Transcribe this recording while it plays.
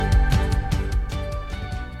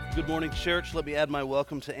Good morning, church. Let me add my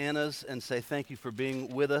welcome to Anna's and say thank you for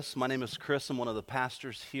being with us. My name is Chris. I'm one of the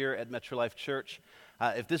pastors here at Metro Life Church.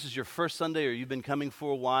 If this is your first Sunday or you've been coming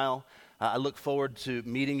for a while, I look forward to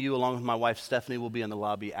meeting you along with my wife, Stephanie. We'll be in the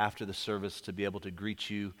lobby after the service to be able to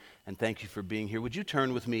greet you and thank you for being here. Would you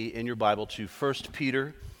turn with me in your Bible to 1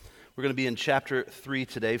 Peter? We're going to be in chapter 3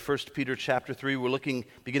 today, 1 Peter chapter 3. We're looking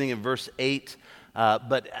beginning in verse 8.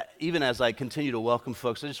 But even as I continue to welcome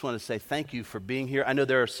folks, I just want to say thank you for being here. I know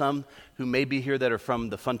there are some who may be here that are from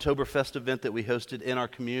the Funtoberfest event that we hosted in our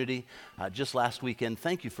community just last weekend.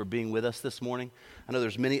 Thank you for being with us this morning. I know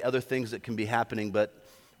there's many other things that can be happening, but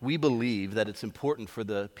we believe that it's important for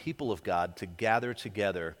the people of God to gather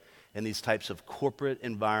together in these types of corporate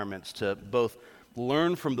environments to both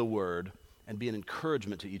learn from the Word and be an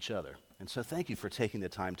encouragement to each other. And so thank you for taking the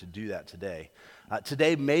time to do that today.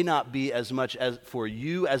 Today may not be as much as for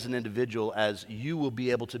you as an individual as you will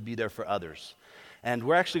be able to be there for others. And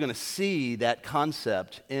we're actually going to see that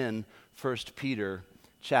concept in 1 Peter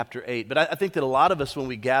chapter 8. But I think that a lot of us, when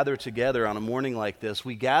we gather together on a morning like this,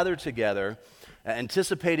 we gather together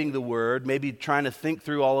anticipating the Word, maybe trying to think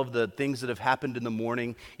through all of the things that have happened in the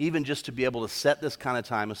morning, even just to be able to set this kind of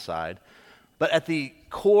time aside. But at the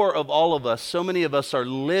core of all of us, so many of us are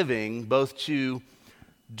living both to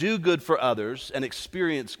do good for others and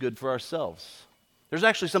experience good for ourselves. There's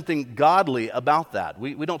actually something godly about that.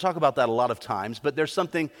 We don't talk about that a lot of times, but there's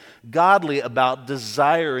something godly about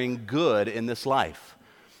desiring good in this life.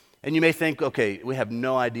 And you may think, okay, we have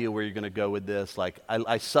no idea where you're going to go with this. Like,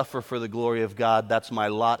 I suffer for the glory of God. That's my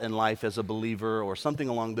lot in life as a believer, or something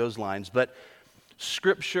along those lines. But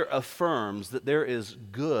Scripture affirms that there is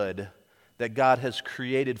good that God has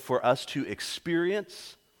created for us to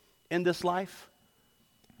experience in this life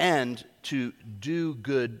and to do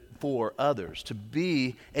good for others, to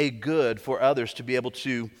be a good for others, to be able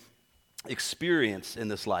to experience in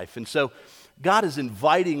this life. And so God is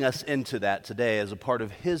inviting us into that today as a part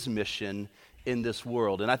of His mission in this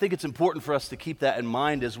world. And I think it's important for us to keep that in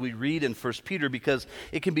mind as we read in 1 Peter, because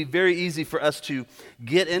it can be very easy for us to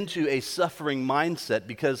get into a suffering mindset,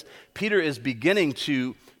 because Peter is beginning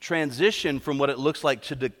to transition from what it looks like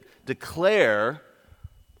to declare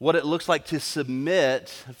what it looks like to submit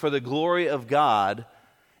for the glory of God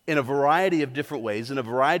in a variety of different ways, in a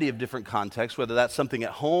variety of different contexts, whether that's something at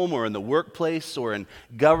home or in the workplace or in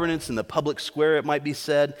governance, in the public square, it might be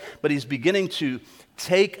said. But he's beginning to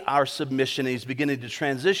take our submission and he's beginning to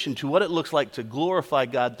transition to what it looks like to glorify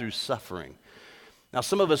God through suffering. Now,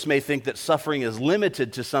 some of us may think that suffering is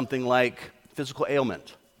limited to something like physical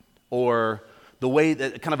ailment or the way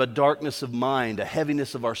that kind of a darkness of mind, a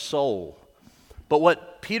heaviness of our soul. But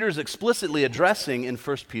what Peter's explicitly addressing in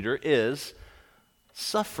 1 Peter is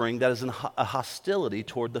suffering that is a hostility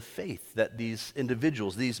toward the faith that these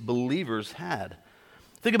individuals, these believers had.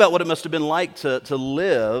 Think about what it must have been like to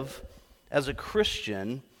live as a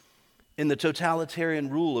Christian in the totalitarian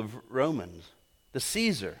rule of Romans, the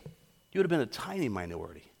Caesar. You would have been a tiny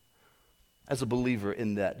minority as a believer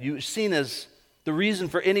in that. You were seen as the reason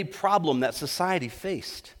for any problem that society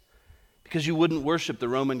faced because you wouldn't worship the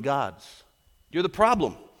Roman gods. You're the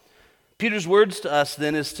problem. Peter's words to us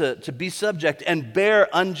then is to be subject and bear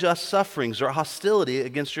unjust sufferings or hostility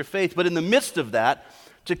against your faith, but in the midst of that,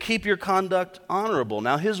 to keep your conduct honorable.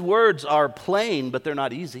 Now, his words are plain, but they're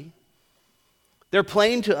not easy. They're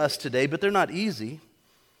plain to us today, but they're not easy.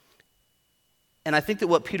 And I think that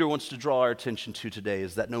what Peter wants to draw our attention to today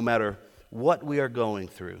is that no matter what we are going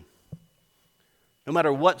through, no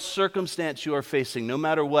matter what circumstance you are facing, no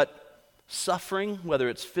matter what suffering, whether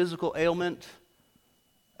it's physical ailment,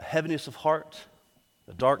 a heaviness of heart,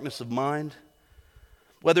 a darkness of mind,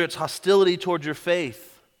 whether it's hostility toward your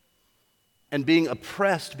faith and being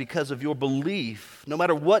oppressed because of your belief, no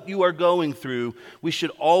matter what you are going through, we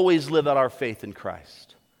should always live out our faith in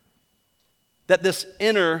Christ. That this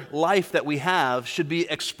inner life that we have should be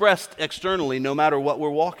expressed externally no matter what we're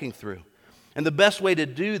walking through. And the best way to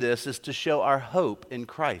do this is to show our hope in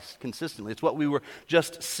Christ consistently. It's what we were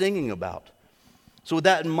just singing about. So with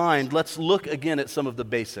that in mind, let's look again at some of the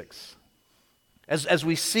basics. As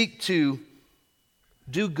we seek to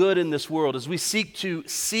do good in this world, as we seek to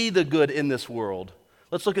see the good in this world,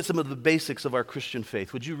 let's look at some of the basics of our Christian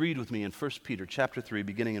faith. Would you read with me in 1 Peter chapter 3,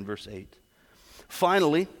 beginning in verse 8?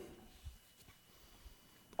 Finally,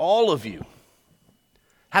 all of you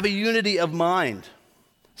have a unity of mind,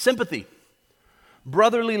 sympathy,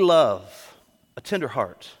 brotherly love, a tender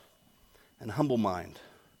heart, and humble mind.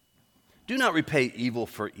 Do not repay evil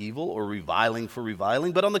for evil or reviling for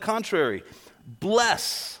reviling, but on the contrary,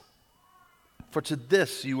 bless, for to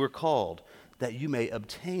this you were called, that you may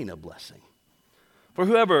obtain a blessing. For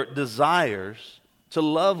whoever desires to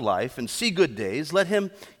love life and see good days. Let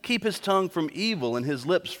him keep his tongue from evil and his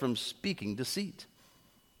lips from speaking deceit.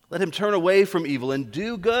 Let him turn away from evil and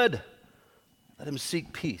do good. Let him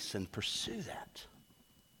seek peace and pursue that.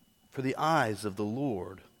 For the eyes of the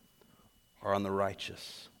Lord are on the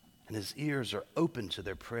righteous, and his ears are open to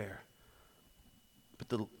their prayer. But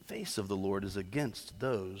the face of the Lord is against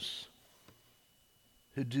those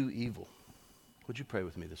who do evil. Would you pray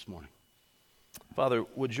with me this morning? Father,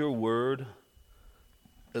 would your word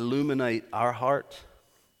illuminate our heart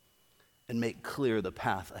and make clear the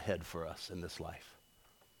path ahead for us in this life?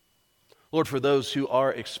 Lord, for those who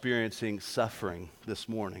are experiencing suffering this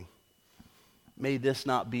morning, may this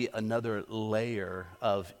not be another layer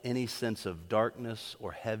of any sense of darkness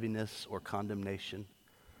or heaviness or condemnation.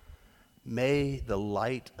 May the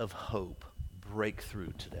light of hope break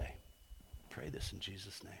through today. Pray this in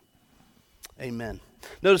Jesus' name. Amen.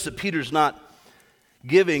 Notice that Peter's not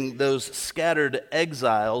giving those scattered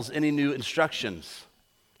exiles any new instructions.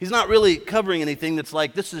 He's not really covering anything that's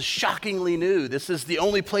like, this is shockingly new. This is the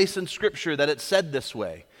only place in Scripture that it's said this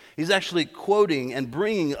way. He's actually quoting and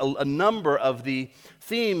bringing a number of the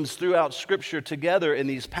themes throughout Scripture together in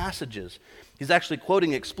these passages. He's actually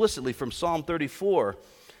quoting explicitly from Psalm 34.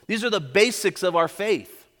 These are the basics of our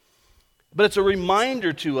faith. But it's a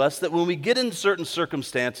reminder to us that when we get in certain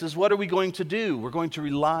circumstances, what are we going to do? We're going to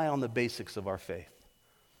rely on the basics of our faith.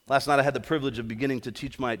 Last night I had the privilege of beginning to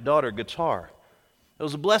teach my daughter guitar. It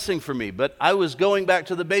was a blessing for me, but I was going back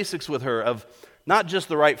to the basics with her of not just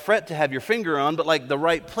the right fret to have your finger on, but like the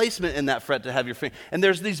right placement in that fret to have your finger. And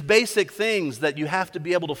there's these basic things that you have to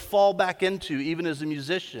be able to fall back into even as a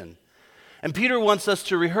musician. And Peter wants us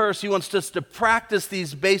to rehearse. He wants us to practice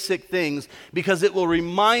these basic things because it will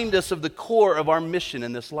remind us of the core of our mission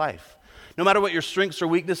in this life. No matter what your strengths or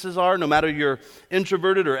weaknesses are, no matter your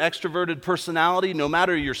introverted or extroverted personality, no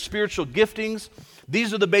matter your spiritual giftings,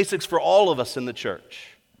 these are the basics for all of us in the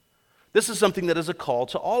church. This is something that is a call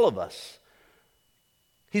to all of us.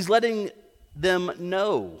 He's letting them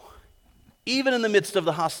know, even in the midst of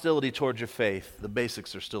the hostility towards your faith, the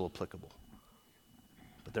basics are still applicable.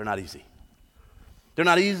 But they're not easy. They're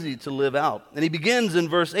not easy to live out. And he begins in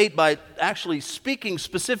verse 8 by actually speaking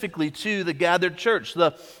specifically to the gathered church,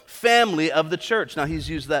 the family of the church. Now, he's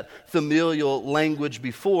used that familial language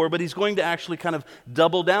before, but he's going to actually kind of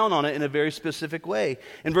double down on it in a very specific way.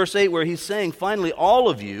 In verse 8, where he's saying, finally, all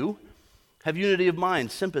of you have unity of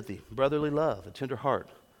mind, sympathy, brotherly love, a tender heart,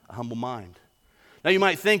 a humble mind. Now, you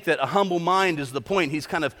might think that a humble mind is the point. He's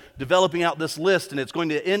kind of developing out this list, and it's going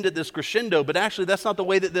to end at this crescendo, but actually that's not the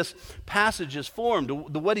way that this passage is formed.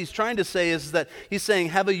 What he's trying to say is that he's saying,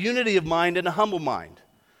 have a unity of mind and a humble mind.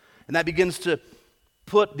 And that begins to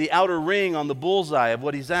put the outer ring on the bullseye of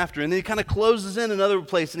what he's after. And then he kind of closes in another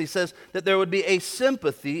place, and he says that there would be a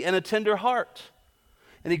sympathy and a tender heart.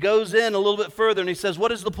 And he goes in a little bit further, and he says,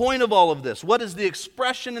 what is the point of all of this? What is the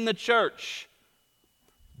expression in the church?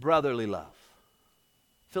 Brotherly love.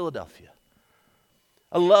 Philadelphia.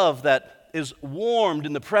 A love that is warmed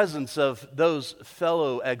in the presence of those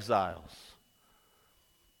fellow exiles.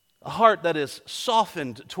 A heart that is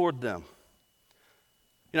softened toward them.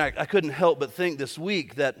 You know, I couldn't help but think this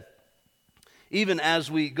week that even as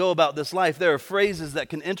we go about this life, there are phrases that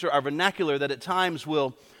can enter our vernacular that at times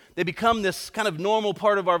they become this kind of normal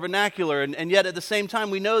part of our vernacular, and yet at the same time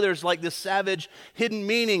we know there's like this savage hidden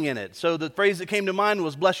meaning in it. So the phrase that came to mind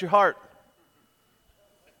was, bless your heart.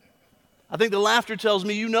 I think the laughter tells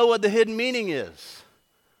me you know what the hidden meaning is.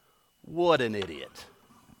 What an idiot.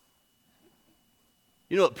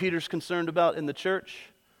 You know what Peter's concerned about in the church?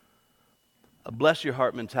 A bless your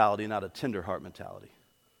heart mentality, not a tender heart mentality.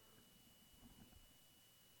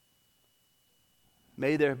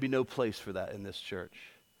 May there be no place for that in this church.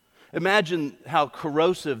 Imagine how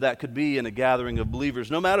corrosive that could be in a gathering of believers,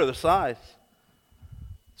 no matter the size.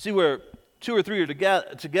 See, where 2 or 3 are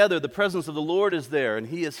together, the presence of the Lord is there, and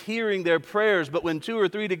he is hearing their prayers. But when 2 or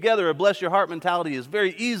 3 together, a bless your heart mentality is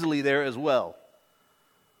very easily there as well.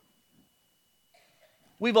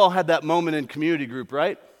 We've all had that moment in community group,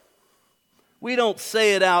 right? We don't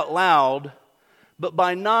say it out loud, but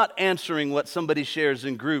by not answering what somebody shares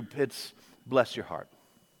in group, it's bless your heart.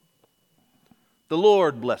 The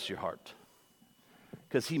Lord bless your heart,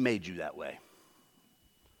 because he made you that way.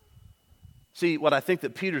 See, what I think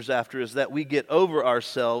that Peter's after is that we get over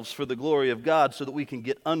ourselves for the glory of God so that we can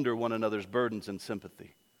get under one another's burdens and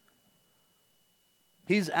sympathy.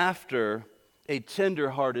 He's after a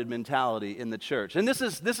tender-hearted mentality in the church. And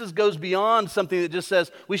this goes beyond something that just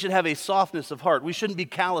says we should have a softness of heart. We shouldn't be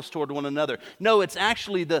callous toward one another. No, it's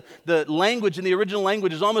actually the language in the original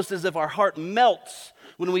language is almost as if our heart melts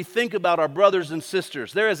when we think about our brothers and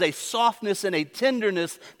sisters. There is a softness and a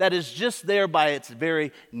tenderness that is just there by its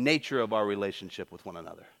very nature of our relationship with one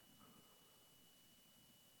another.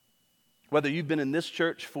 Whether you've been in this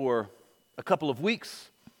church for a couple of weeks,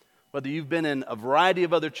 whether you've been in a variety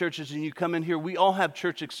of other churches and you come in here, we all have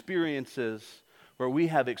church experiences where we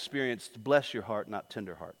have experienced bless your heart, not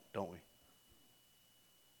tender heart, don't we?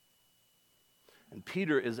 And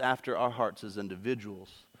Peter is after our hearts as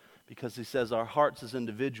individuals because he says our hearts as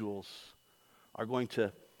individuals are going to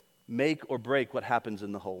make or break what happens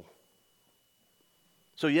in the whole.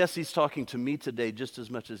 So yes, he's talking to me today just as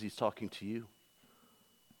much as he's talking to you.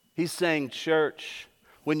 He's saying, church,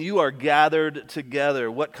 when you are gathered together,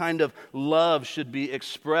 what kind of love should be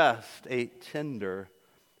expressed? A tender,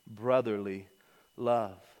 brotherly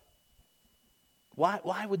love.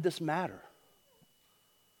 Why would this matter?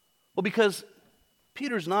 Well, because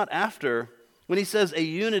Peter's not after, when he says a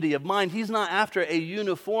unity of mind, he's not after a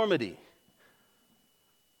uniformity.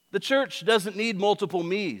 The church doesn't need multiple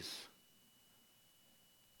me's.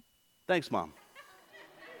 Thanks, Mom.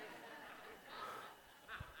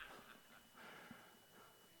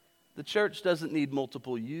 The church doesn't need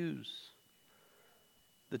multiple yous.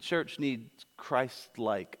 The church needs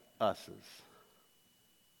Christ-like us's.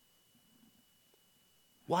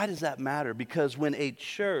 Why does that matter? Because when a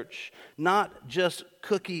church, not just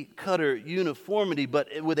cookie-cutter uniformity, but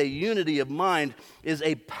with a unity of mind, is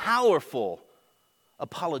a powerful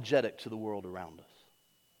apologetic to the world around us.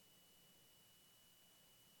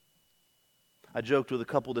 I joked with a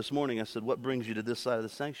couple this morning. I said, what brings you to this side of the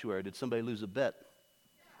sanctuary? Did somebody lose a bet?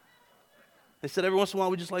 They said every once in a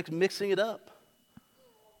while we just like mixing it up.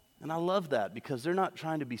 And I love that because they're not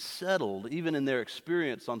trying to be settled even in their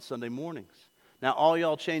experience on Sunday mornings. Now, all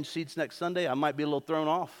y'all change seats next Sunday, I might be a little thrown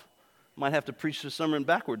off. Might have to preach the sermon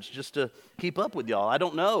backwards just to keep up with y'all. I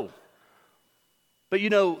don't know. But you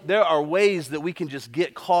know, there are ways that we can just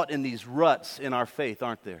get caught in these ruts in our faith,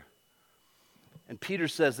 aren't there? And Peter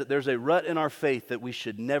says that there's a rut in our faith that we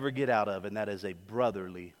should never get out of, and that is a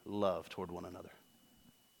brotherly love toward one another.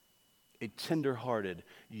 A tender-hearted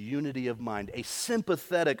unity of mind, a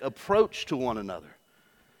sympathetic approach to one another,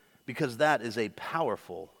 because that is a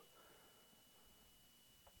powerful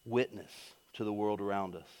witness to the world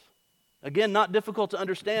around us. Again, not difficult to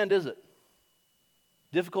understand, is it?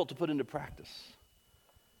 Difficult to put into practice.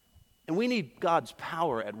 And we need God's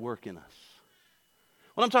power at work in us.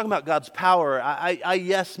 When I'm talking about God's power, I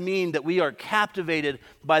yes mean that we are captivated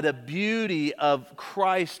by the beauty of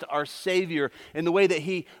Christ our Savior in the way that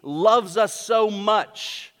He loves us so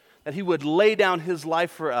much that He would lay down His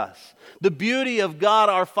life for us. The beauty of God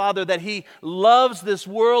our Father, that He loves this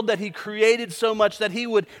world that He created so much that He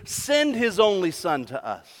would send His only Son to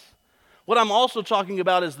us. What I'm also talking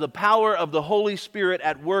about is the power of the Holy Spirit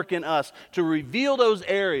at work in us to reveal those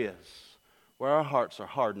areas where our hearts are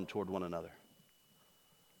hardened toward one another,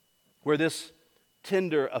 where this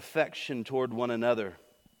tender affection toward one another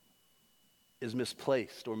is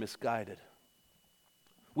misplaced or misguided.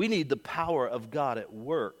 We need the power of God at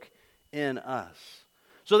work in us.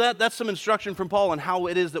 So that's some instruction from Paul on how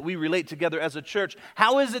it is that we relate together as a church.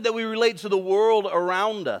 How is it that we relate to the world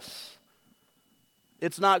around us?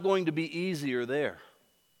 It's not going to be easier there.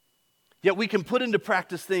 Yet we can put into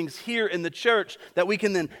practice things here in the church that we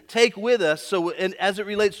can then take with us. So as it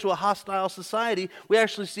relates to a hostile society, we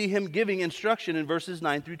actually see him giving instruction in verses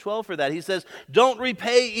 9 through 12 for that. He says, don't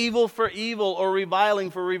repay evil for evil or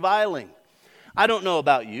reviling for reviling. I don't know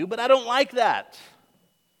about you, but I don't like that.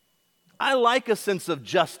 I like a sense of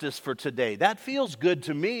justice for today. That feels good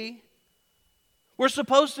to me. We're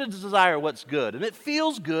supposed to desire what's good, and it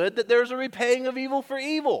feels good that there's a repaying of evil for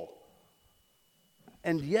evil.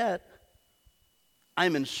 And yet,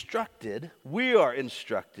 we are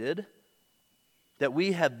instructed that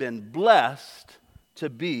we have been blessed to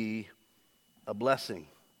be a blessing.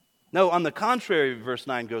 No, on the contrary, verse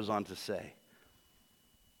 9 goes on to say,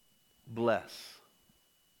 bless.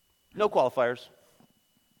 No qualifiers.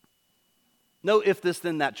 No if this,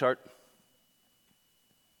 then that chart.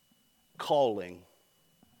 Calling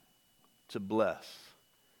to bless.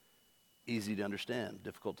 Easy to understand,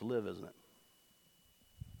 difficult to live, isn't it?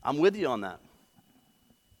 I'm with you on that.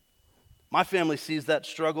 My family sees that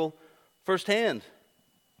struggle firsthand.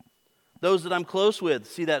 Those that I'm close with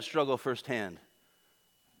see that struggle firsthand.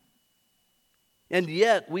 And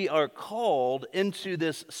yet we are called into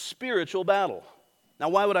this spiritual battle. Now,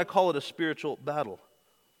 why would I call it a spiritual battle?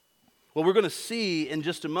 Well, we're going to see in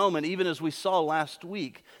just a moment, even as we saw last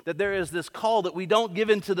week, that there is this call that we don't give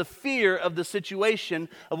into the fear of the situation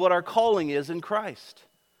of what our calling is in Christ.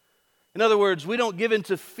 In other words, we don't give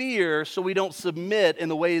into fear so we don't submit in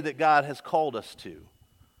the way that God has called us to.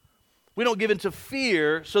 We don't give into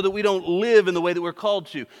fear so that we don't live in the way that we're called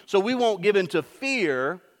to. So we won't give into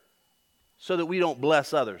fear so that we don't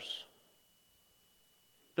bless others.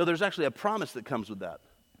 No, there's actually a promise that comes with that.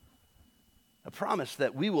 A promise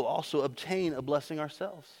that we will also obtain a blessing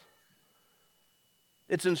ourselves.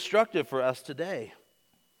 It's instructive for us today.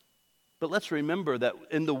 But let's remember that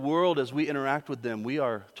in the world, as we interact with them, we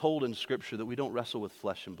are told in Scripture that we don't wrestle with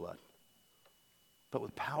flesh and blood, but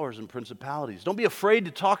with powers and principalities. Don't be afraid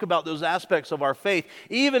to talk about those aspects of our faith,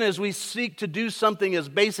 even as we seek to do something as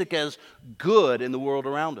basic as good in the world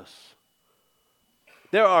around us.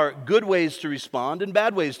 There are good ways to respond and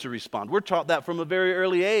bad ways to respond. We're taught that from a very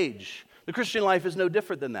early age. The Christian life is no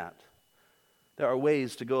different than that. There are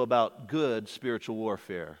ways to go about good spiritual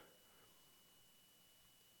warfare,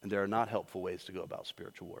 and there are not helpful ways to go about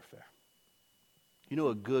spiritual warfare. You know,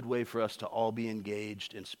 a good way for us to all be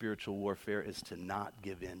engaged in spiritual warfare is to not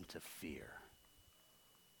give in to fear.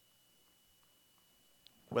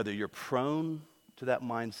 Whether you're prone to that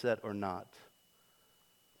mindset or not,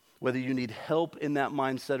 whether you need help in that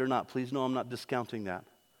mindset or not, please know I'm not discounting that.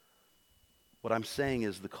 What I'm saying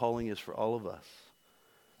is the calling is for all of us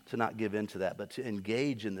to not give in to that, but to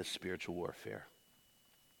engage in this spiritual warfare.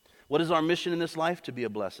 What is our mission in this life? To be a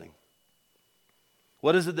blessing.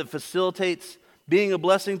 What is it that facilitates being a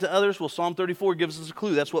blessing to others? Well, Psalm 34 gives us a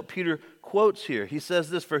clue. That's what Peter quotes here. He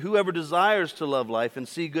says this, "For whoever desires to love life and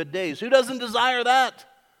see good days." Who doesn't desire that?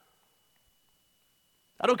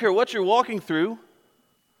 I don't care what you're walking through.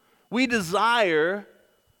 We desire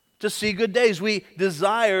to see good days. We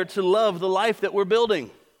desire to love the life that we're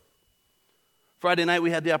building. Friday night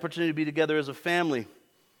we had the opportunity to be together as a family.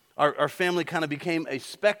 Our family kind of became a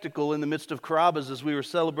spectacle in the midst of Carrabba's as we were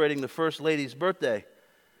celebrating the First Lady's birthday.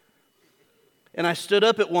 And I stood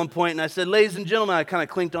up at one point and I said, "Ladies and gentlemen," I kind of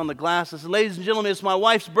clinked on the glass. I said, "Ladies and gentlemen, it's my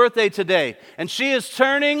wife's birthday today, and she is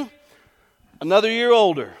turning another year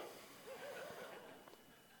older."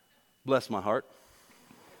 Bless my heart.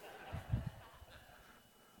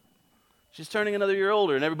 She's turning another year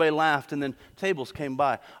older, and everybody laughed, and then tables came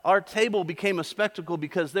by. Our table became a spectacle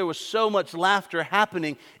because there was so much laughter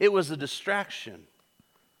happening. It was a distraction.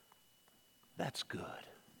 That's good.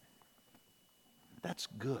 That's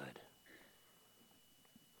good.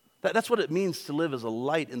 That's what it means to live as a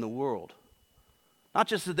light in the world. Not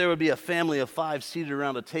just that there would be a family of 5 seated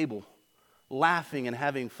around a table, laughing and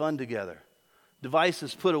having fun together.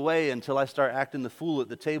 Devices put away until I start acting the fool at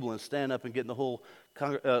the table and stand up and getting the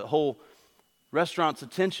whole restaurant's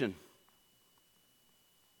attention.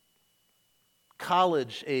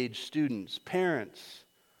 College-age students, parents,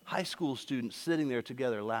 high school students sitting there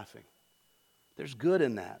together laughing. There's good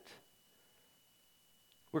in that.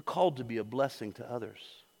 We're called to be a blessing to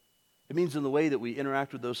others. It means in the way that we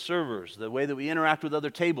interact with those servers, the way that we interact with other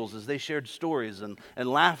tables as they shared stories and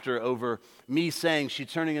laughter over me saying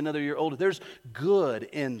she's turning another year older. There's good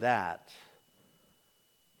in that.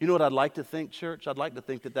 You know what I'd like to think, church? I'd like to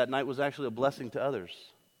think that night was actually a blessing to others.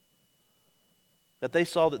 That they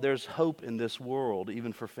saw that there's hope in this world,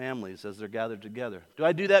 even for families as they're gathered together. Do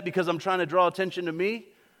I do that because I'm trying to draw attention to me?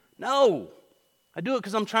 No. I do it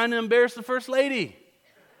because I'm trying to embarrass the First Lady.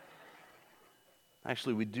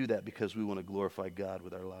 Actually, we do that because we want to glorify God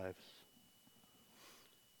with our lives.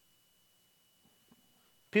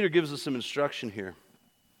 Peter gives us some instruction here.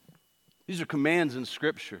 These are commands in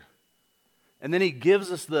Scripture. And then he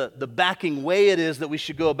gives us the backing way it is that we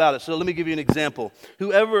should go about it. So let me give you an example.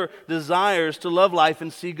 Whoever desires to love life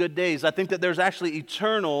and see good days, I think that there's actually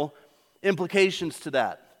eternal implications to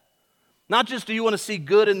that. Not just do you want to see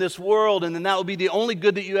good in this world and then that will be the only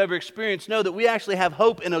good that you ever experience. No, that we actually have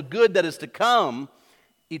hope in a good that is to come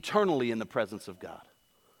eternally in the presence of God.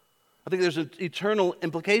 I think there's eternal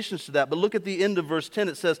implications to that. But look at the end of verse 10.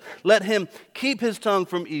 It says, "Let him keep his tongue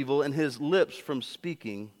from evil and his lips from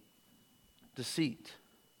speaking deceit."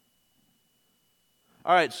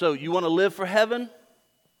 All right, so you want to live for heaven?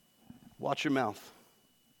 Watch your mouth.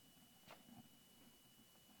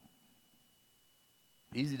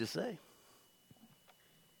 Easy to say.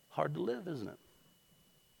 Hard to live, isn't it?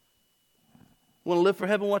 Want to live for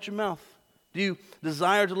heaven? Watch your mouth. Do you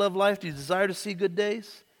desire to love life? Do you desire to see good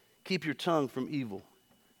days? Keep your tongue from evil,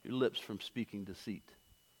 your lips from speaking deceit.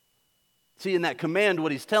 See, in that command,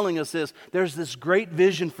 what he's telling us is there's this great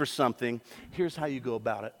vision for something. Here's how you go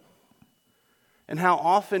about it. And how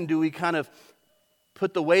often do we kind of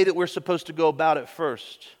put the way that we're supposed to go about it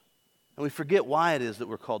first, and we forget why it is that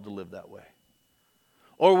we're called to live that way.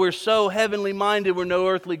 Or we're so heavenly minded, we're no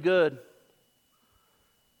earthly good.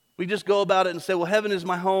 We just go about it and say, well, heaven is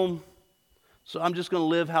my home, so I'm just going to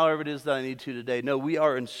live however it is that I need to today. No, we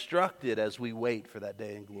are instructed as we wait for that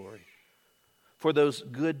day in glory. for those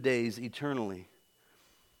good days eternally.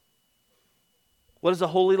 What does a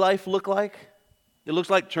holy life look like? It looks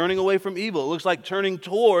like turning away from evil. It looks like turning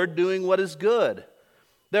toward doing what is good.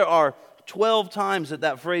 There are 12 times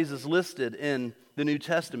that phrase is listed in the New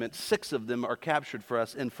Testament. 6 of them are captured for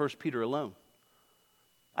us in 1 Peter alone.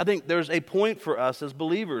 I think there's a point for us as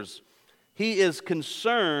believers. He is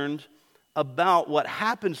concerned about what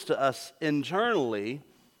happens to us internally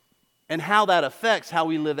and how that affects how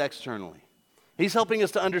we live externally. He's helping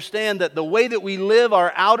us to understand that the way that we live,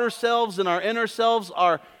 our outer selves and our inner selves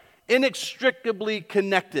are inextricably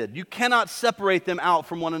connected. You cannot separate them out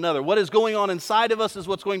from one another. What is going on inside of us is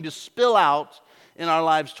what's going to spill out in our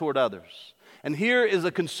lives toward others. And here is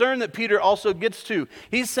a concern that Peter also gets to.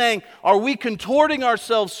 He's saying, are we contorting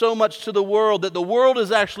ourselves so much to the world that the world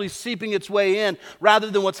is actually seeping its way in, rather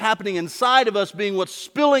than what's happening inside of us being what's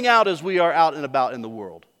spilling out as we are out and about in the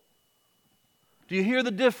world? Do you hear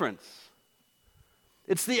the difference?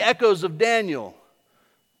 It's the echoes of Daniel.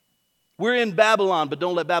 We're in Babylon, but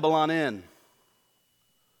don't let Babylon in.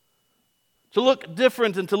 To look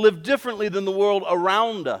different and to live differently than the world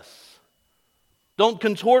around us. Don't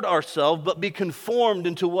contort ourselves, but be conformed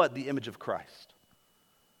into what? The image of Christ.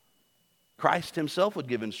 Christ himself would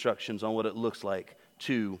give instructions on what it looks like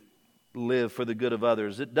to live for the good of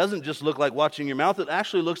others. It doesn't just look like watching your mouth, it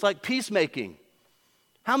actually looks like peacemaking.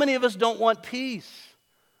 How many of us don't want peace?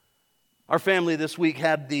 Our family this week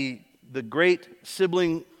had the great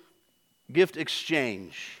sibling gift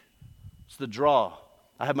exchange. It's the draw.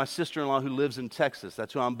 I have my sister-in-law who lives in Texas.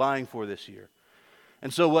 That's who I'm buying for this year.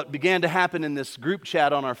 And so what began to happen in this group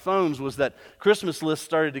chat on our phones was that Christmas lists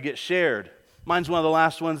started to get shared. Mine's one of the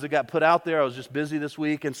last ones that got put out there. I was just busy this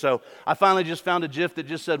week. And so I finally just found a GIF that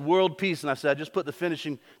just said world peace. And I said, I just put the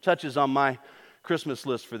finishing touches on my Christmas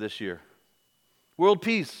list for this year. World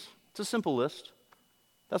peace. It's a simple list.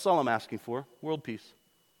 That's all I'm asking for. World peace.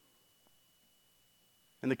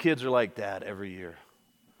 And the kids are like, Dad, every year.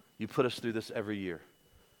 You put us through this every year.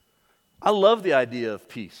 I love the idea of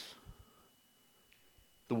peace.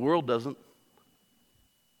 The world doesn't.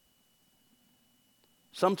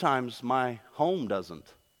 Sometimes my home doesn't.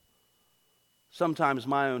 Sometimes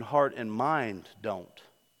my own heart and mind don't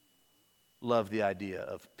love the idea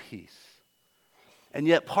of peace. And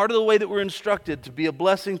yet part of the way that we're instructed to be a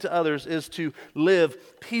blessing to others is to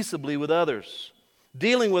live peaceably with others,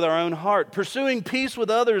 dealing with our own heart, pursuing peace with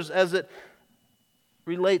others as it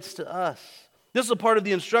relates to us. This is a part of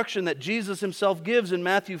the instruction that Jesus himself gives in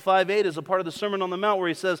Matthew 5:8 as a part of the Sermon on the Mount, where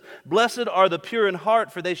he says, "Blessed are the pure in heart,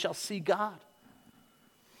 for they shall see God.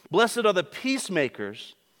 Blessed are the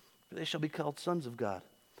peacemakers, for they shall be called sons of God.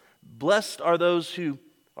 Blessed are those who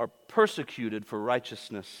are persecuted for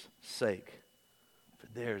righteousness' sake, for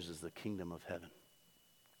theirs is the kingdom of heaven."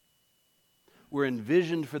 We're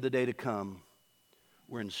envisioned for the day to come.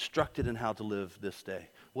 We're instructed in how to live this day.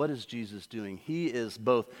 What is Jesus doing? He is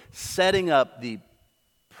both setting up the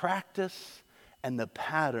practice and the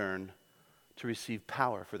pattern to receive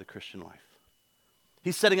power for the Christian life.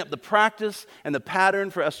 He's setting up the practice and the pattern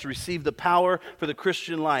for us to receive the power for the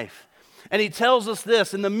Christian life. And he tells us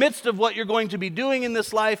this: in the midst of what you're going to be doing in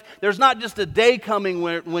this life, there's not just a day coming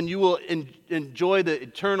when you will enjoy the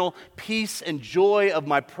eternal peace and joy of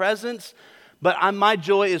my presence, but my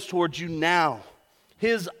joy is towards you now.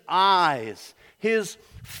 His eyes, his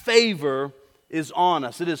favor is on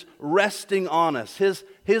us. It is resting on us.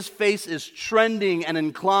 His face is trending and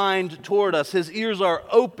inclined toward us. His ears are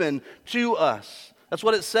open to us. That's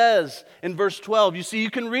what it says in verse 12. You see, you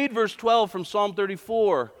can read verse 12 from Psalm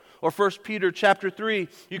 34 or 1 Peter chapter 3.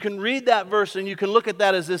 You can read that verse and you can look at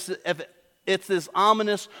that as it's this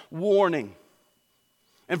ominous warning.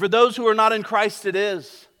 And for those who are not in Christ, it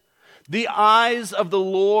is. The eyes of the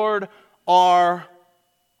Lord are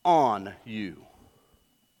on you.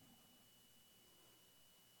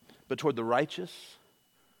 But toward the righteous,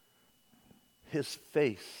 his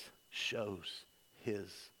face shows his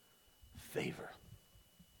favor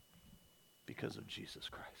because of Jesus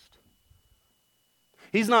Christ.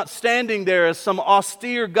 He's not standing there as some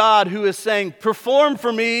austere God who is saying, perform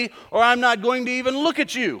for me or I'm not going to even look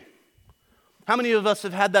at you. How many of us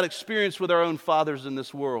have had that experience with our own fathers in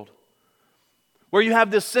this world? Where you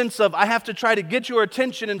have this sense of, I have to try to get your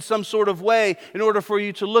attention in some sort of way in order for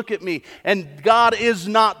you to look at me. And God is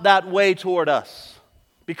not that way toward us.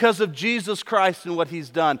 Because of Jesus Christ and what he's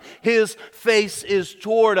done. His face is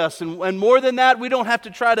toward us. And more than that, we don't have to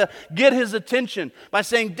try to get his attention by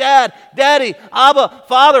saying, Dad, Daddy, Abba,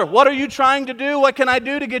 Father, what are you trying to do? What can I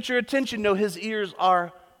do to get your attention? No, his ears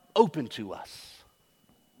are open to us.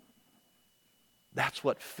 That's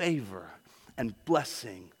what favor and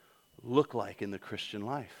blessing look like in the Christian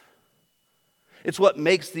life. It's what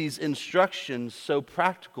makes these instructions so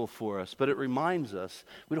practical for us, but it reminds us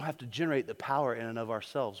we don't have to generate the power in and of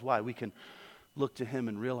ourselves. Why? We can look to Him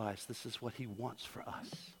and realize this is what He wants for us.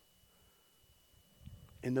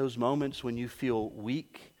 In those moments when you feel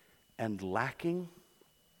weak and lacking,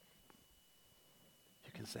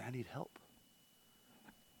 you can say, I need help.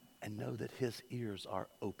 And know that His ears are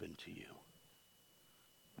open to you.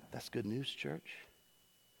 That's good news, church.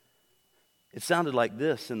 It sounded like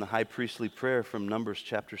this in the high priestly prayer from Numbers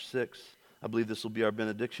chapter 6. I believe this will be our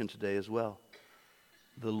benediction today as well.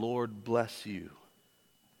 The Lord bless you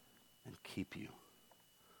and keep you.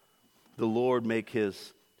 The Lord make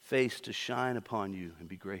His face to shine upon you and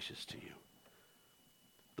be gracious to you.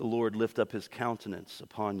 The Lord lift up His countenance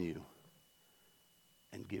upon you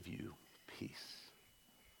and give you peace.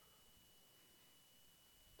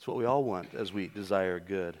 It's what we all want as we desire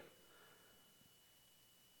good.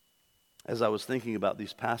 As I was thinking about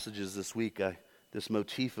these passages this week, this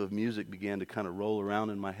motif of music began to kind of roll around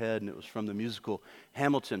in my head, and it was from the musical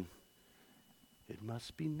Hamilton. It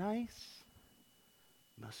must be nice,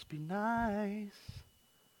 must be nice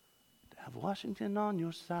to have Washington on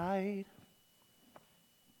your side.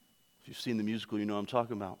 If you've seen the musical, you know what I'm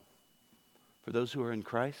talking about. For those who are in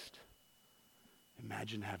Christ,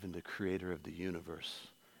 imagine having the creator of the universe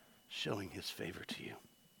showing His favor to you.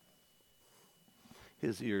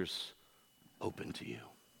 His ears open to you.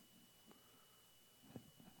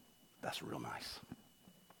 That's real nice.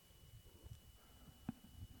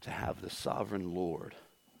 To have the sovereign Lord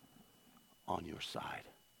on your side,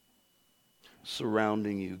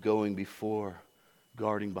 surrounding you, going before,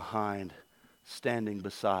 guarding behind, standing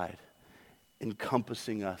beside,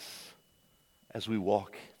 encompassing us as we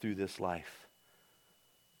walk through this life.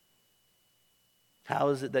 How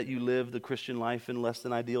is it that you live the Christian life in less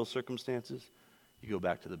than ideal circumstances? You go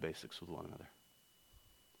back to the basics with one another.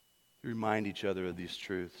 You remind each other of these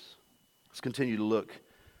truths. Let's continue to look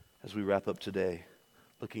as we wrap up today,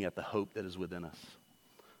 looking at the hope that is within us.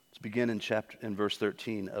 Let's begin in verse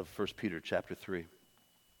 13 of 1 Peter chapter 3.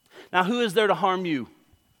 Now, who is there to harm you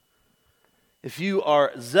if you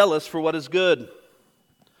are zealous for what is good?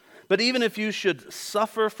 But even if you should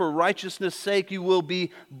suffer for righteousness' sake, you will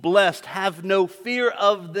be blessed. Have no fear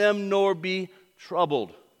of them, nor be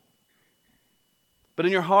troubled. But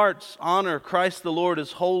in your hearts, honor Christ the Lord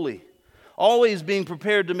as holy, always being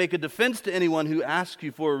prepared to make a defense to anyone who asks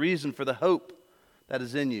you for a reason for the hope that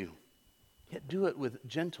is in you. Yet do it with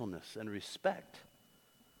gentleness and respect,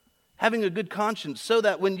 having a good conscience, so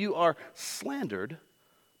that when you are slandered,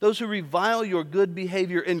 those who revile your good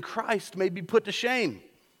behavior in Christ may be put to shame.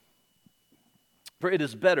 For it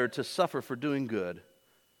is better to suffer for doing good,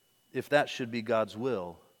 if that should be God's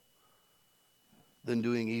will, than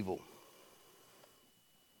doing evil.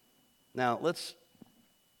 Now, let's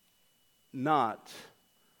not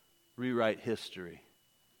rewrite history.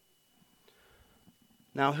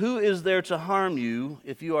 Now, who is there to harm you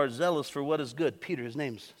if you are zealous for what is good? Peter, his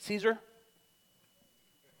name's Caesar.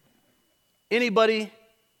 Anybody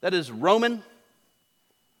that is Roman,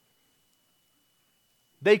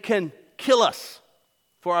 they can kill us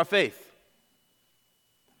for our faith.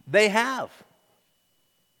 They have.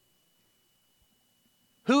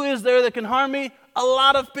 Who is there that can harm me? A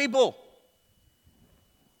lot of people.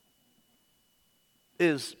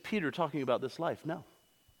 Is Peter talking about this life? No.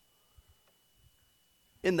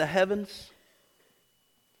 In the heavens,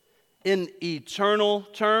 in eternal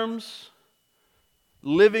terms,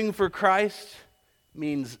 living for Christ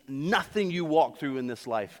means nothing you walk through in this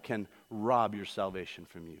life can rob your salvation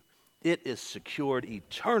from you. It is secured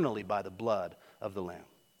eternally by the blood of the Lamb.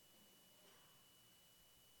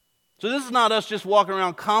 So this is not us just walking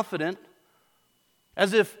around confident,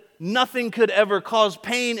 as if nothing could ever cause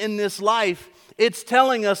pain in this life. It's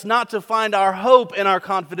telling us not to find our hope and our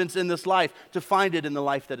confidence in this life, to find it in the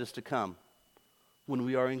life that is to come, when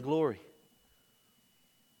we are in glory.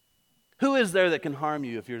 Who is there that can harm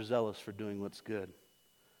you if you're zealous for doing what's good?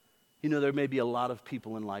 You know, there may be a lot of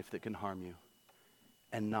people in life that can harm you,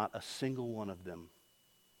 and not a single one of them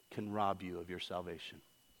can rob you of your salvation.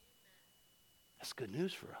 That's good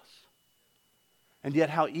news for us. And yet,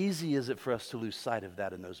 how easy is it for us to lose sight of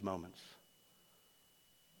that in those moments?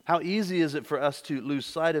 How easy is it for us to lose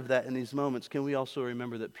sight of that in these moments? Can we also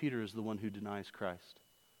remember that Peter is the one who denies Christ?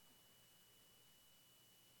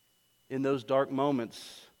 In those dark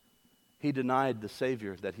moments, he denied the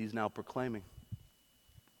Savior that he's now proclaiming.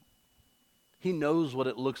 He knows what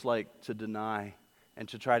it looks like to deny and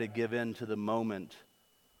to try to give in to the moment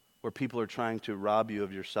where people are trying to rob you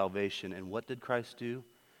of your salvation. And what did Christ do?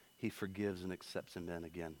 He forgives and accepts him then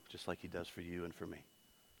again, just like he does for you and for me.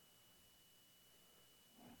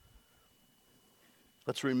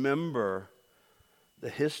 Let's remember the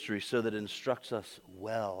history so that it instructs us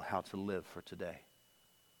well how to live for today.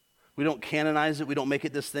 We don't canonize it. We don't make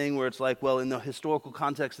it this thing where it's like, well, in the historical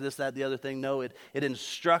context of this, that, the other thing. No, it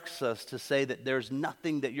instructs us to say that there's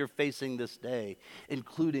nothing that you're facing this day,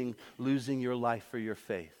 including losing your life for your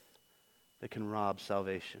faith, that can rob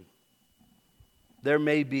salvation. There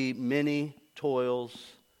may be many toils,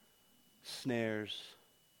 snares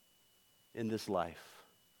in this life,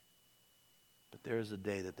 but there is a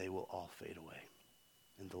day that they will all fade away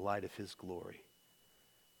in the light of His glory,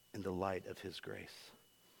 in the light of His grace.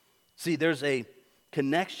 See, there's a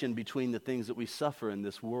connection between the things that we suffer in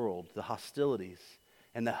this world, the hostilities,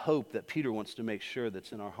 and the hope that Peter wants to make sure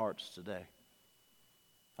that's in our hearts today.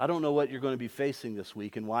 I don't know what you're going to be facing this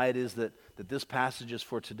week and why it is that this passage is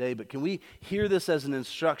for today, but can we hear this as an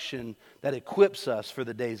instruction that equips us for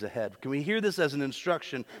the days ahead? Can we hear this as an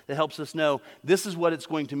instruction that helps us know this is what it's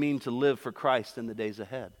going to mean to live for Christ in the days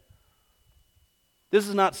ahead? This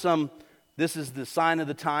is not this is the sign of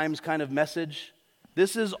the times kind of message.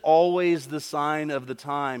 This is always the sign of the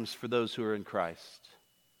times for those who are in Christ.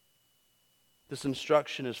 This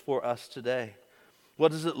instruction is for us today.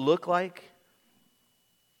 What does it look like?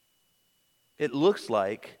 It looks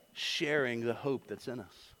like sharing the hope that's in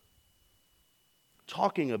us.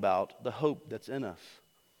 Talking about the hope that's in us.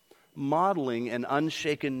 Modeling an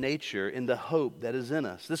unshaken nature in the hope that is in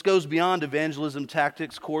us. This goes beyond evangelism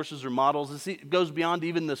tactics, courses, or models. It goes beyond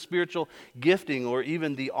even the spiritual gifting or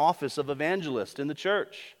even the office of evangelist in the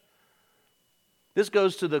church. This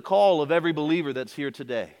goes to the call of every believer that's here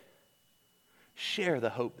today. Share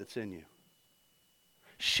the hope that's in you.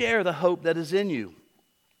 Share the hope that is in you.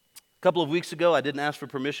 A couple of weeks ago, I didn't ask for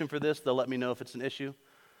permission for this. They'll let me know if it's an issue.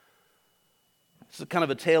 It's kind of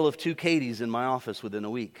a tale of two Katies in my office within a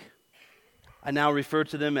week. I now refer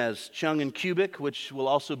to them as Chung and Cubic, which will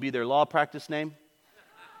also be their law practice name.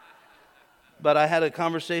 But I had a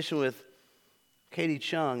conversation with Katie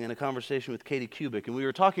Chung and a conversation with Katie Cubic, and we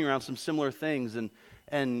were talking around some similar things,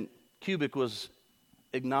 and Cubic was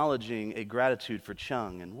acknowledging a gratitude for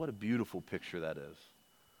Chung, and what a beautiful picture that is.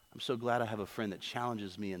 I'm so glad I have a friend that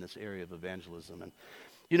challenges me in this area of evangelism. And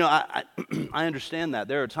you know, I understand that.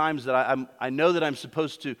 There are times that I know that I'm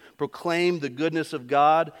supposed to proclaim the goodness of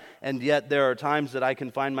God, and yet there are times that I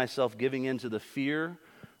can find myself giving in to the fear,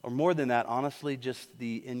 or more than that, honestly, just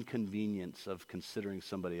the inconvenience of considering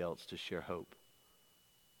somebody else to share hope.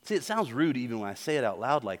 See, it sounds rude even when I say it out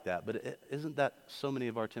loud like that, but isn't that so many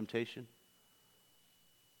of our temptation?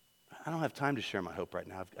 I don't have time to share my hope right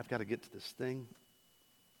now. I've got to get to this thing.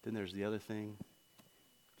 Then there's the other thing.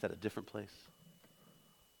 It's at a different place.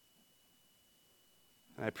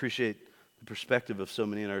 I appreciate the perspective of so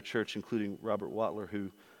many in our church, including Robert Watler,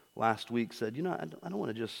 who last week said, you know, I don't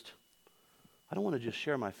want to just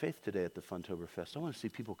share my faith today at the Funtoberfest. I want to see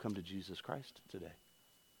people come to Jesus Christ today.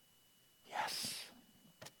 Yes.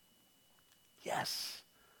 Yes.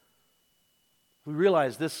 We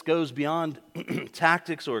realize this goes beyond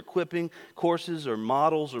tactics or equipping, courses or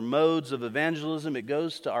models or modes of evangelism. It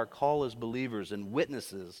goes to our call as believers and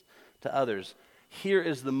witnesses to others. Here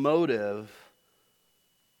is the motive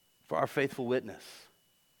for our faithful witness.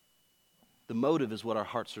 The motive is what our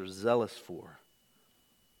hearts are zealous for.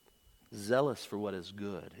 Zealous for what is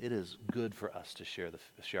good. It is good for us to share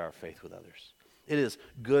our faith with others. It is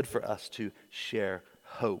good for us to share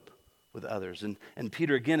hope with others. And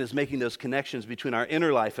Peter again is making those connections between our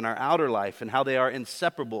inner life and our outer life and how they are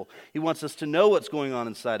inseparable. He wants us to know what's going on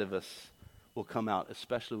inside of us will come out,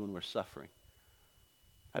 especially when we're suffering.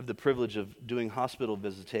 I have the privilege of doing hospital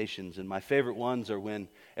visitations, and my favorite ones are when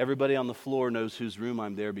everybody on the floor knows whose room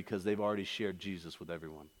I'm there because they've already shared Jesus with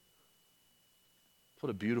everyone. What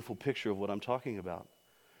a beautiful picture of what I'm talking about.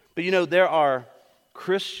 But you know, there are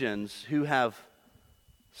Christians who have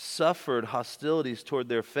suffered hostilities toward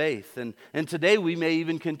their faith, and today we may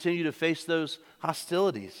even continue to face those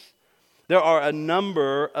hostilities. There are a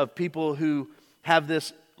number of people who have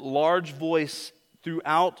this large voice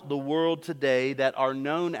throughout the world today that are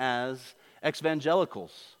known as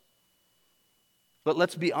evangelicals. But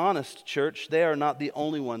let's be honest, church, they are not the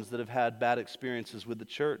only ones that have had bad experiences with the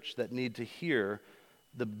church that need to hear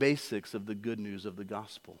the basics of the good news of the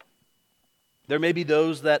gospel. There may be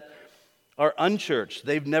those that are unchurched.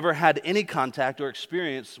 They've never had any contact or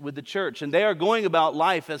experience with the church, and they are going about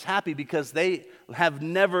life as happy because they have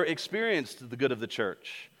never experienced the good of the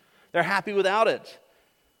church. They're happy without it.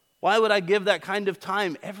 Why would I give that kind of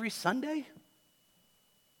time every Sunday?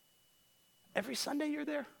 Every Sunday you're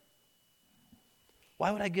there?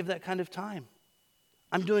 Why would I give that kind of time?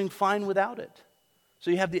 I'm doing fine without it.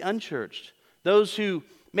 So you have the unchurched, those who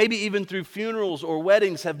maybe even through funerals or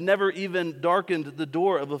weddings, have never even darkened the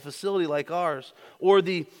door of a facility like ours. Or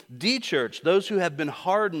the D-church, those who have been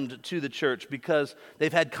hardened to the church because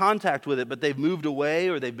they've had contact with it, but they've moved away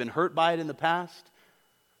or they've been hurt by it in the past.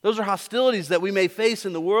 Those are hostilities that we may face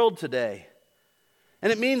in the world today.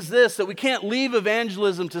 And it means this, that we can't leave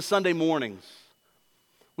evangelism to Sunday mornings.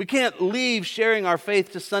 We can't leave sharing our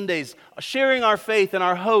faith to Sundays. Sharing our faith and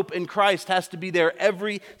our hope in Christ has to be there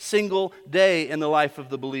every single day in the life of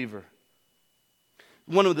the believer.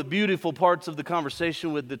 One of the beautiful parts of the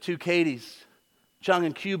conversation with the two Katies, Chung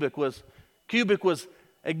and Cubic was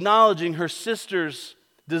acknowledging her sister's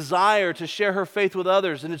desire to share her faith with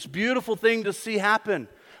others, and it's a beautiful thing to see happen.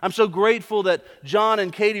 I'm so grateful that John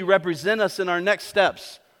and Katie represent us in our next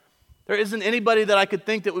steps. There isn't anybody that I could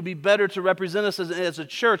think that would be better to represent us as a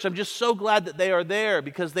church. I'm just so glad that they are there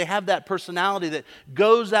because they have that personality that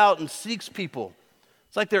goes out and seeks people.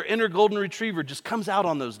 It's like their inner golden retriever just comes out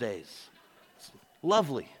on those days. It's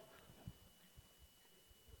lovely.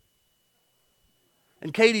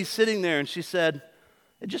 And Katie's sitting there and she said,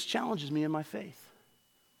 it just challenges me in my faith.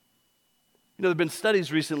 You know, there have been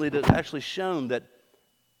studies recently that have actually shown that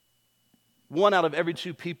 1 out of every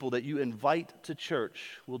 2 people that you invite to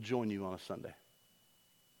church will join you on a Sunday.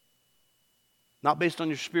 Not based on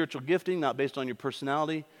your spiritual gifting, not based on your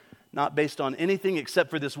personality, not based on anything except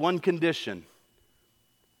for this one condition.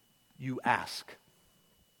 You ask.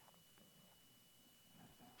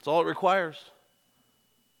 That's all it requires.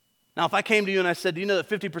 Now, if I came to you and I said, do you know that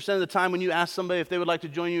 50% of the time when you ask somebody if they would like to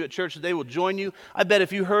join you at church, that they will join you? I bet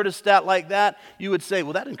if you heard a stat like that, you would say,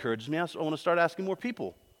 well, that encourages me. I want to start asking more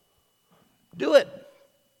people. Do it.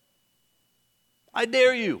 I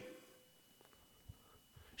dare you.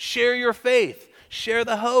 Share your faith. Share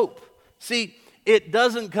the hope. See, it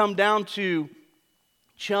doesn't come down to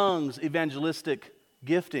Chung's evangelistic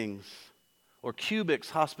giftings or Cubic's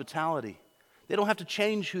hospitality. They don't have to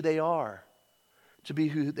change who they are to be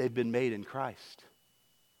who they've been made in Christ.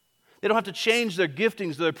 They don't have to change their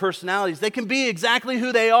giftings, their personalities. They can be exactly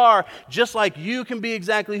who they are, just like you can be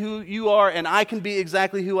exactly who you are and I can be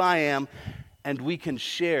exactly who I am. And we can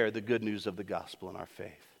share the good news of the gospel in our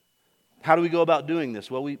faith. How do we go about doing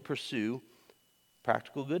this? Well, we pursue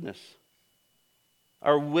practical goodness.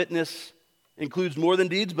 Our witness includes more than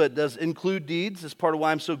deeds, but does include deeds. That's part of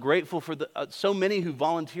why I'm so grateful for so many who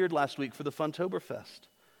volunteered last week for the Funtoberfest.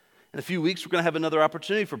 In a few weeks, we're going to have another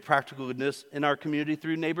opportunity for practical goodness in our community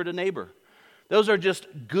through Neighbor to Neighbor. Those are just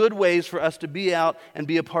good ways for us to be out and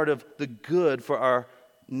be a part of the good for our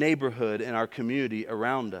neighborhood and our community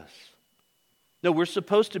around us. No, we're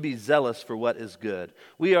supposed to be zealous for what is good.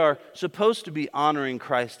 We are supposed to be honoring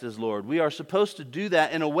Christ as Lord. We are supposed to do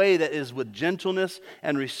that in a way that is with gentleness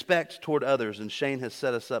and respect toward others, and Shane has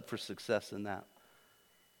set us up for success in that.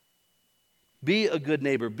 Be a good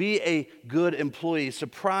neighbor. Be a good employee.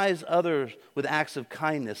 Surprise others with acts of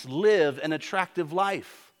kindness. Live an attractive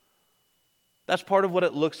life. That's part of what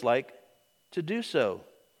it looks like to do so.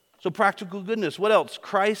 So practical goodness. What else?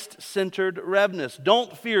 Christ-centered reverence.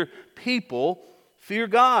 Don't fear people, fear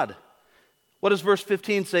God. What does verse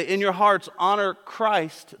 15 say? In your hearts, honor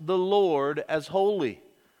Christ the Lord as holy.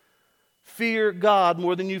 Fear God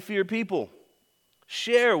more than you fear people.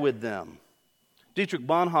 Share with them. Dietrich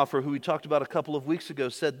Bonhoeffer, who we talked about a couple of weeks ago,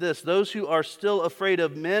 said this: those who are still afraid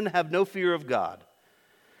of men have no fear of God,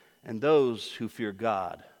 and those who fear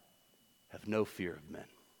God have no fear of men.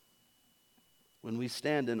 When we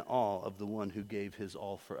stand in awe of the one who gave his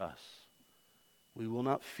all for us, we will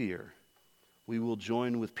not fear. We will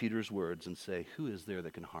join with Peter's words and say, who is there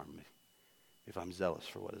that can harm me if I'm zealous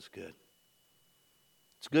for what is good?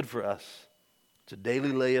 It's good for us to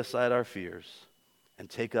daily lay aside our fears and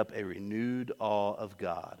take up a renewed awe of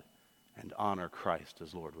God and honor Christ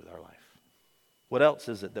as Lord with our life. What else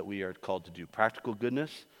is it that we are called to do? Practical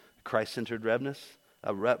goodness, Christ-centered reverence,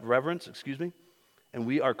 and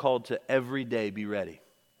we are called to every day be ready.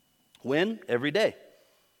 When? Every day.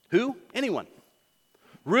 Who? Anyone.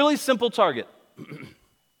 Really simple target.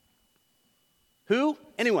 Who?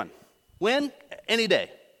 Anyone. When? Any day.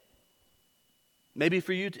 Maybe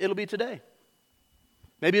for you it'll be today.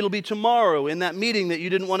 Maybe it'll be tomorrow in that meeting that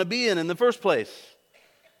you didn't want to be in the first place.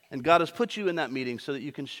 And God has put you in that meeting so that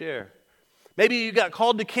you can share. Maybe you got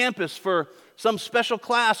called to campus for some special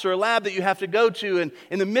class or a lab that you have to go to, and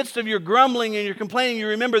in the midst of your grumbling and your complaining, you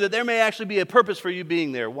remember that there may actually be a purpose for you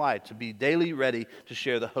being there. Why? To be daily ready to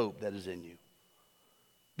share the hope that is in you.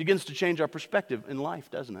 Begins to change our perspective in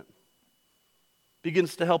life, doesn't it?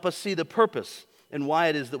 Begins to help us see the purpose and why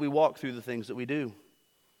it is that we walk through the things that we do.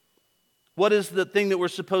 What is the thing that we're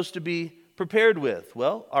supposed to be prepared with?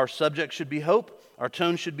 Well, our subject should be hope. Our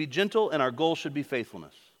tone should be gentle, and our goal should be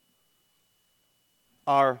faithfulness.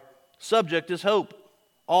 Our subject is hope.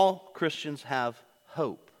 All Christians have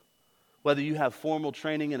hope. Whether you have formal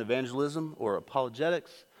training in evangelism or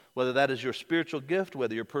apologetics, whether that is your spiritual gift,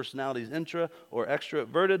 whether your personality is intra or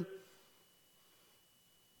extroverted,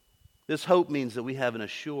 this hope means that we have an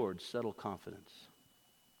assured, settled confidence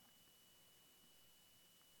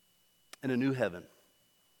in a new heaven,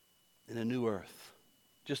 in a new earth,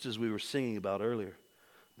 just as we were singing about earlier.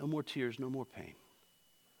 No more tears, no more pain.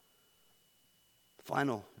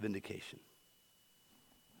 Final vindication.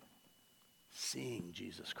 Seeing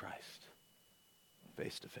Jesus Christ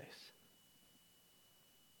face to face.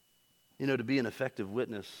 You know, to be an effective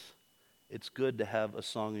witness, it's good to have a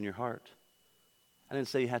song in your heart. I didn't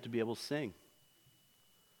say you have to be able to sing,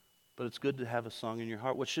 but it's good to have a song in your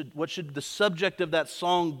heart. What should the subject of that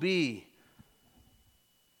song be?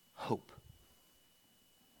 Hope.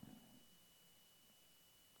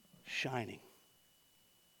 Shining.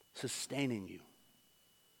 Sustaining you,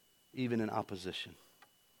 even in opposition.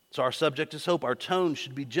 So our subject is hope. Our tone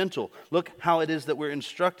should be gentle. Look how it is that we're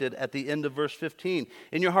instructed at the end of verse 15.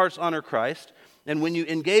 In your hearts honor Christ, and when you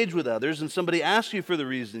engage with others and somebody asks you for the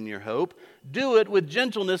reason you hope, do it with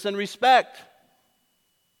gentleness and respect.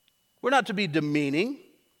 We're not to be demeaning.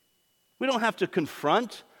 We don't have to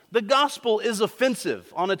confront. The gospel is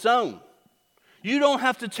offensive on its own. You don't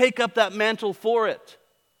have to take up that mantle for it.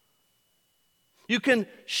 You can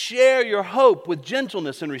share your hope with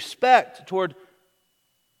gentleness and respect toward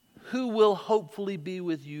who will hopefully be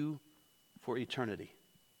with you for eternity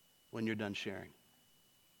when you're done sharing.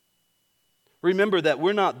 Remember that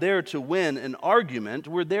we're not there to win an argument,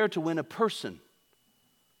 we're there to win a person,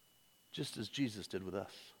 just as Jesus did with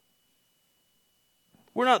us.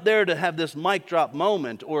 We're not there to have this mic drop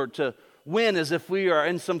moment or to win as if we are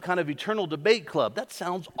in some kind of eternal debate club. That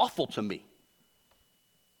sounds awful to me.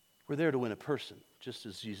 We're there to win a person, just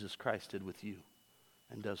as Jesus Christ did with you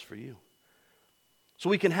and does for you. So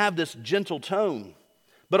we can have this gentle tone,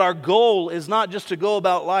 but our goal is not just to go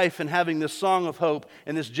about life and having this song of hope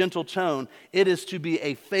and this gentle tone. It is to be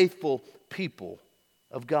a faithful people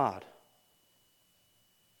of God.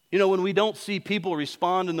 You know, when we don't see people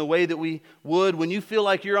respond in the way that we would, when you feel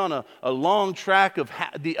like you're on a long track of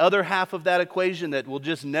the other half of that equation that will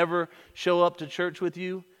just never show up to church with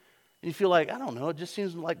you, and you feel like, I don't know, it just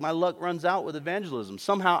seems like my luck runs out with evangelism.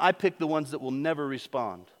 Somehow I pick the ones that will never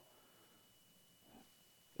respond.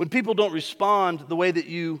 When people don't respond the way that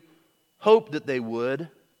you hope that they would,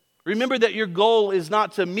 remember that your goal is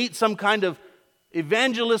not to meet some kind of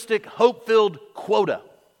evangelistic, hope-filled quota.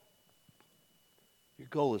 Your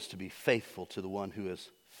goal is to be faithful to the one who is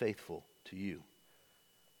faithful to you.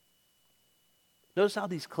 Notice how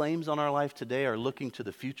these claims on our life today are looking to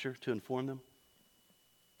the future to inform them.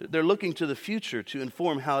 They're looking to the future to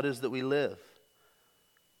inform how it is that we live.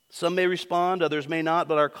 Some may respond, others may not,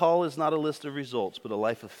 but our call is not a list of results, but a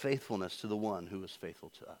life of faithfulness to the one who is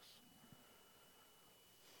faithful to us.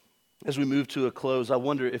 As we move to a close, I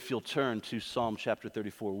wonder if you'll turn to Psalm chapter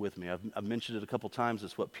 34 with me. I've mentioned it a couple times.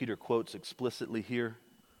 It's what Peter quotes explicitly here.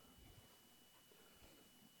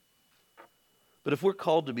 But if we're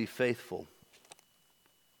called to be faithful,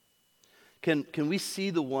 can we see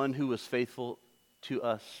the one who was faithful to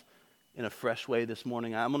us in a fresh way this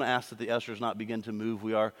morning? I'm going to ask that the ushers not begin to move.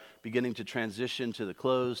 We are beginning to transition to the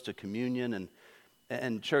close, to communion.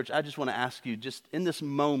 And church, I just want to ask you, just in this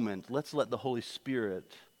moment, let's let the Holy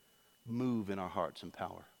Spirit move in our hearts in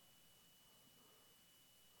power.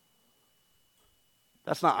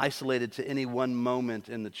 That's not isolated to any one moment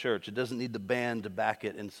in the church. It doesn't need the band to back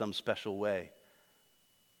it in some special way.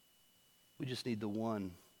 We just need the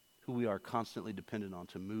one who we are constantly dependent on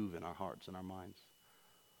to move in our hearts and our minds.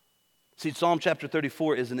 See, Psalm chapter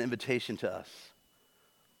 34 is an invitation to us.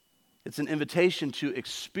 It's an invitation to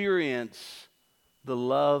experience the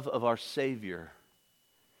love of our Savior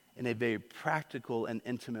in a very practical and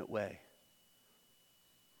intimate way.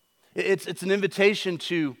 It's an invitation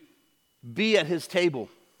to be at His table.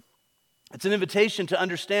 It's an invitation to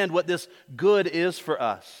understand what this good is for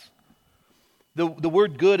us. The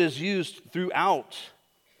word good is used throughout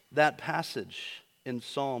that passage in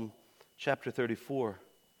Psalm chapter 34.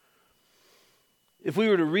 If we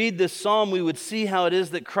were to read this psalm, we would see how it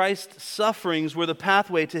is that Christ's sufferings were the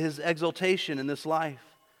pathway to His exaltation in this life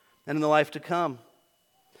and in the life to come.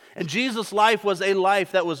 And Jesus' life was a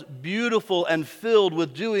life that was beautiful and filled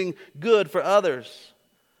with doing good for others.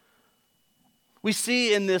 We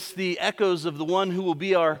see in this the echoes of the one who will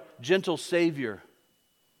be our gentle Savior,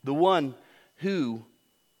 the one who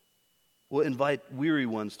will invite weary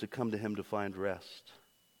ones to come to Him to find rest,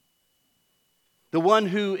 the one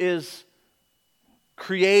who is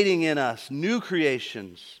creating in us new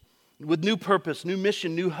creations with new purpose, new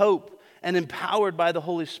mission, new hope, and empowered by the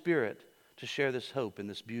Holy Spirit to share this hope and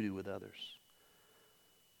this beauty with others.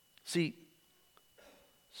 See,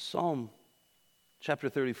 Psalm chapter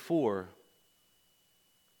 34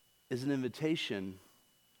 is an invitation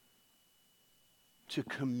to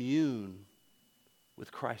commune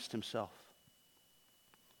with Christ himself.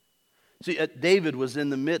 See, David was in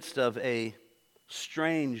the midst of a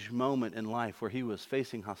strange moment in life where he was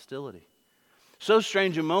facing hostility. So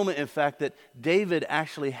strange a moment, in fact, that David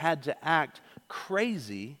actually had to act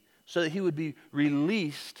crazy so that he would be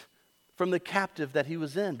released from the captive that he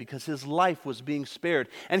was in because his life was being spared.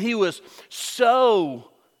 And he was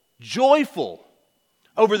so joyful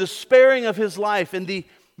over the sparing of his life and the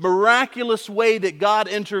miraculous way that God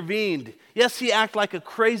intervened. Yes, he acted like a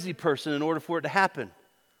crazy person in order for it to happen.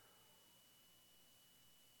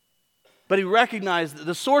 But he recognized that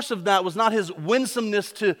the source of that was not his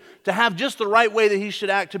winsomeness to have just the right way that he should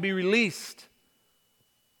act to be released.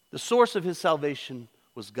 The source of his salvation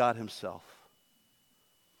was God himself.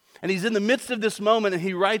 And he's in the midst of this moment and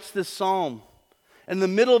he writes this psalm. In the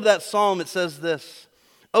middle of that psalm it says this,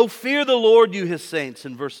 "Oh, fear the Lord, you his saints,"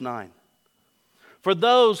 in verse 9. "For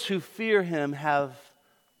those who fear him have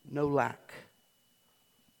no lack."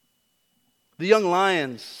 The young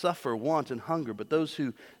lions suffer want and hunger, but those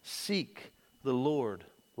who seek the Lord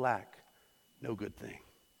lack no good thing.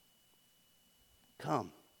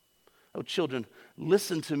 Come, oh children,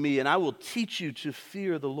 listen to me, and I will teach you to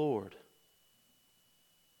fear the Lord.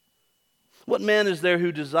 What man is there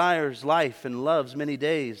who desires life and loves many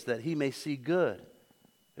days that he may see good?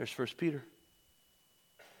 There's 1 Peter.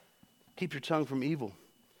 Keep your tongue from evil,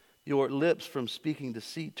 your lips from speaking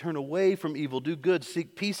deceit. Turn away from evil, do good,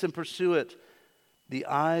 seek peace and pursue it. The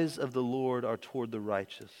eyes of the Lord are toward the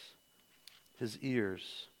righteous, his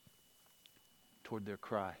ears toward their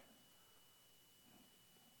cry.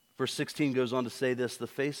 Verse 16 goes on to say this, "The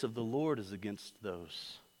face of the Lord is against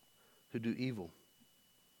those who do evil,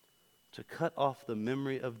 to cut off the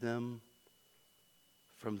memory of them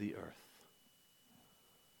from the earth."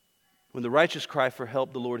 When the righteous cry for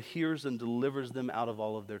help, the Lord hears and delivers them out of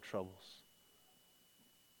all of their troubles.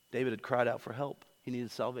 David had cried out for help. He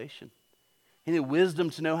needed salvation. He needed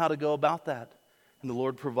wisdom to know how to go about that, and the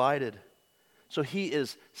Lord provided. So he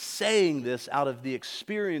is saying this out of the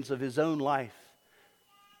experience of his own life.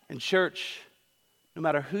 And church, no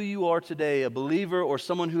matter who you are today, a believer or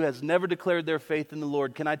someone who has never declared their faith in the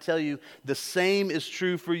Lord, can I tell you, the same is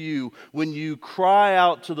true for you. When you cry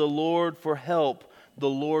out to the Lord for help, the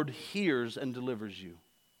Lord hears and delivers you.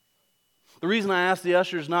 The reason I asked the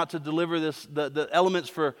ushers not to deliver the elements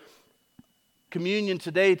for communion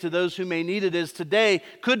today to those who may need it is today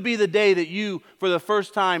could be the day that you, for the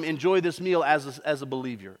first time, enjoy this meal as a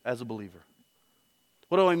believer.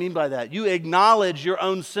 What do I mean by that? You acknowledge your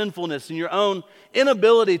own sinfulness and your own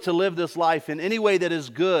inability to live this life in any way that is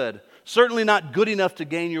good, certainly not good enough to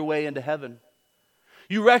gain your way into heaven.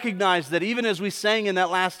 You recognize that even as we sang in that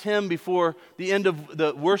last hymn before the end of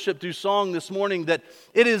the worship through song this morning, that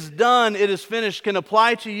it is done, it is finished, can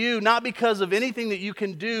apply to you, not because of anything that you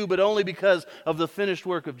can do, but only because of the finished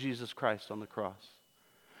work of Jesus Christ on the cross.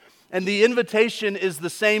 And the invitation is the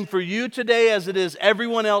same for you today as it is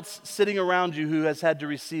everyone else sitting around you who has had to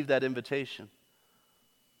receive that invitation.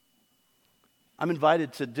 I'm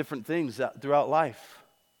invited to different things throughout life.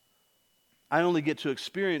 I only get to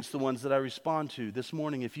experience the ones that I respond to. This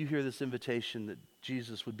morning, if you hear this invitation that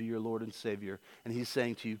Jesus would be your Lord and Savior, and he's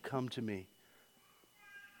saying to you, "Come to me,"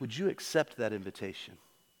 would you accept that invitation?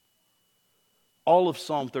 All of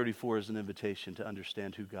Psalm 34 is an invitation to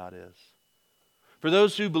understand who God is. For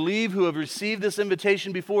those who believe, who have received this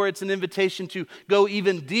invitation before, it's an invitation to go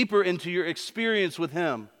even deeper into your experience with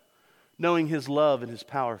him, knowing his love and his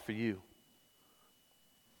power for you.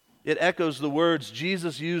 It echoes the words.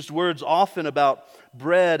 Jesus used words often about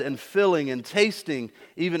bread and filling and tasting,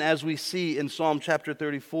 even as we see in Psalm chapter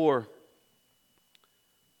 34.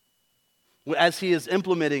 As he is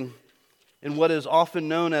implementing in what is often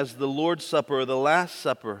known as the Lord's Supper or the Last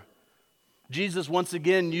Supper, Jesus once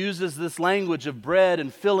again uses this language of bread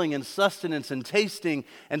and filling and sustenance and tasting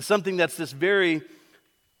and something that's this very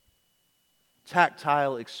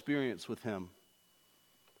tactile experience with him.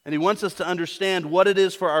 And he wants us to understand what it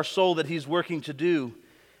is for our soul that he's working to do.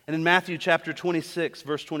 And in Matthew chapter 26,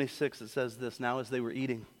 verse 26, it says this, "Now as they were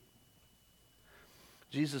eating,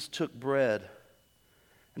 Jesus took bread,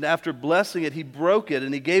 and after blessing it, he broke it,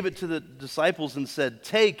 and he gave it to the disciples and said,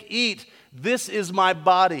 'Take, eat, this is my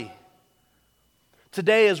body.'"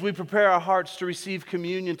 Today, as we prepare our hearts to receive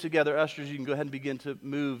communion together, ushers, you can go ahead and begin to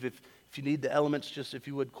move. If you need the elements, just if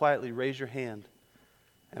you would quietly raise your hand.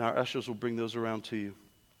 And our ushers will bring those around to you.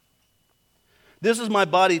 This is my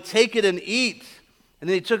body, take it and eat. And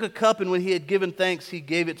then he took a cup, and when he had given thanks, he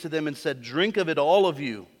gave it to them and said, drink of it, all of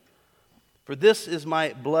you. For this is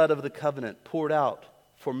my blood of the covenant, poured out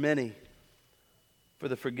for many for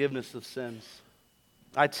the forgiveness of sins.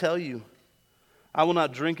 I tell you, I will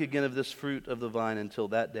not drink again of this fruit of the vine until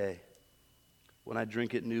that day when I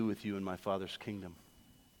drink it new with you in my Father's kingdom.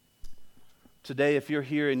 Today, if you're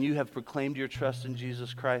here and you have proclaimed your trust in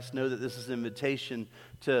Jesus Christ, know that this is an invitation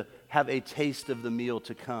to have a taste of the meal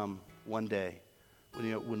to come one day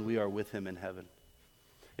when we are with him in heaven.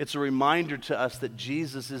 It's a reminder to us that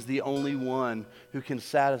Jesus is the only one who can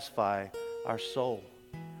satisfy our soul.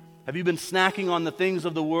 Have you been snacking on the things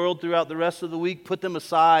of the world throughout the rest of the week? Put them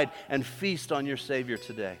aside and feast on your Savior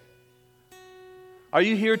today. Are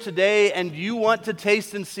you here today and you want to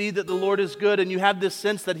taste and see that the Lord is good, and you have this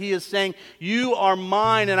sense that he is saying, you are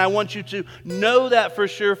mine, and I want you to know that for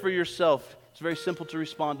sure for yourself? It's very simple to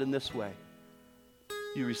respond in this way.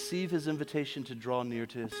 You receive his invitation to draw near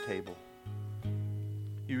to his table.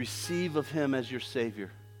 You receive of him as your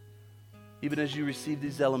Savior. Even as you receive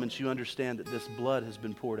these elements, you understand that this blood has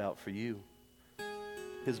been poured out for you.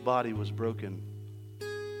 His body was broken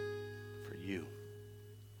for you.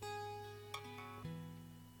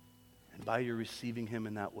 And by your receiving him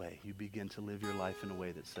in that way, you begin to live your life in a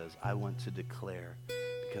way that says, I want to declare,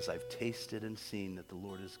 because I've tasted and seen that the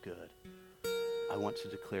Lord is good, I want to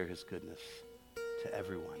declare his goodness to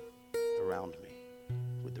everyone around me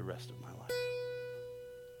with the rest of my life.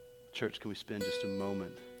 Church, can we spend just a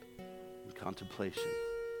moment in contemplation,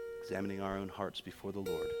 examining our own hearts before the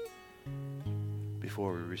Lord,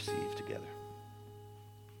 before we receive together?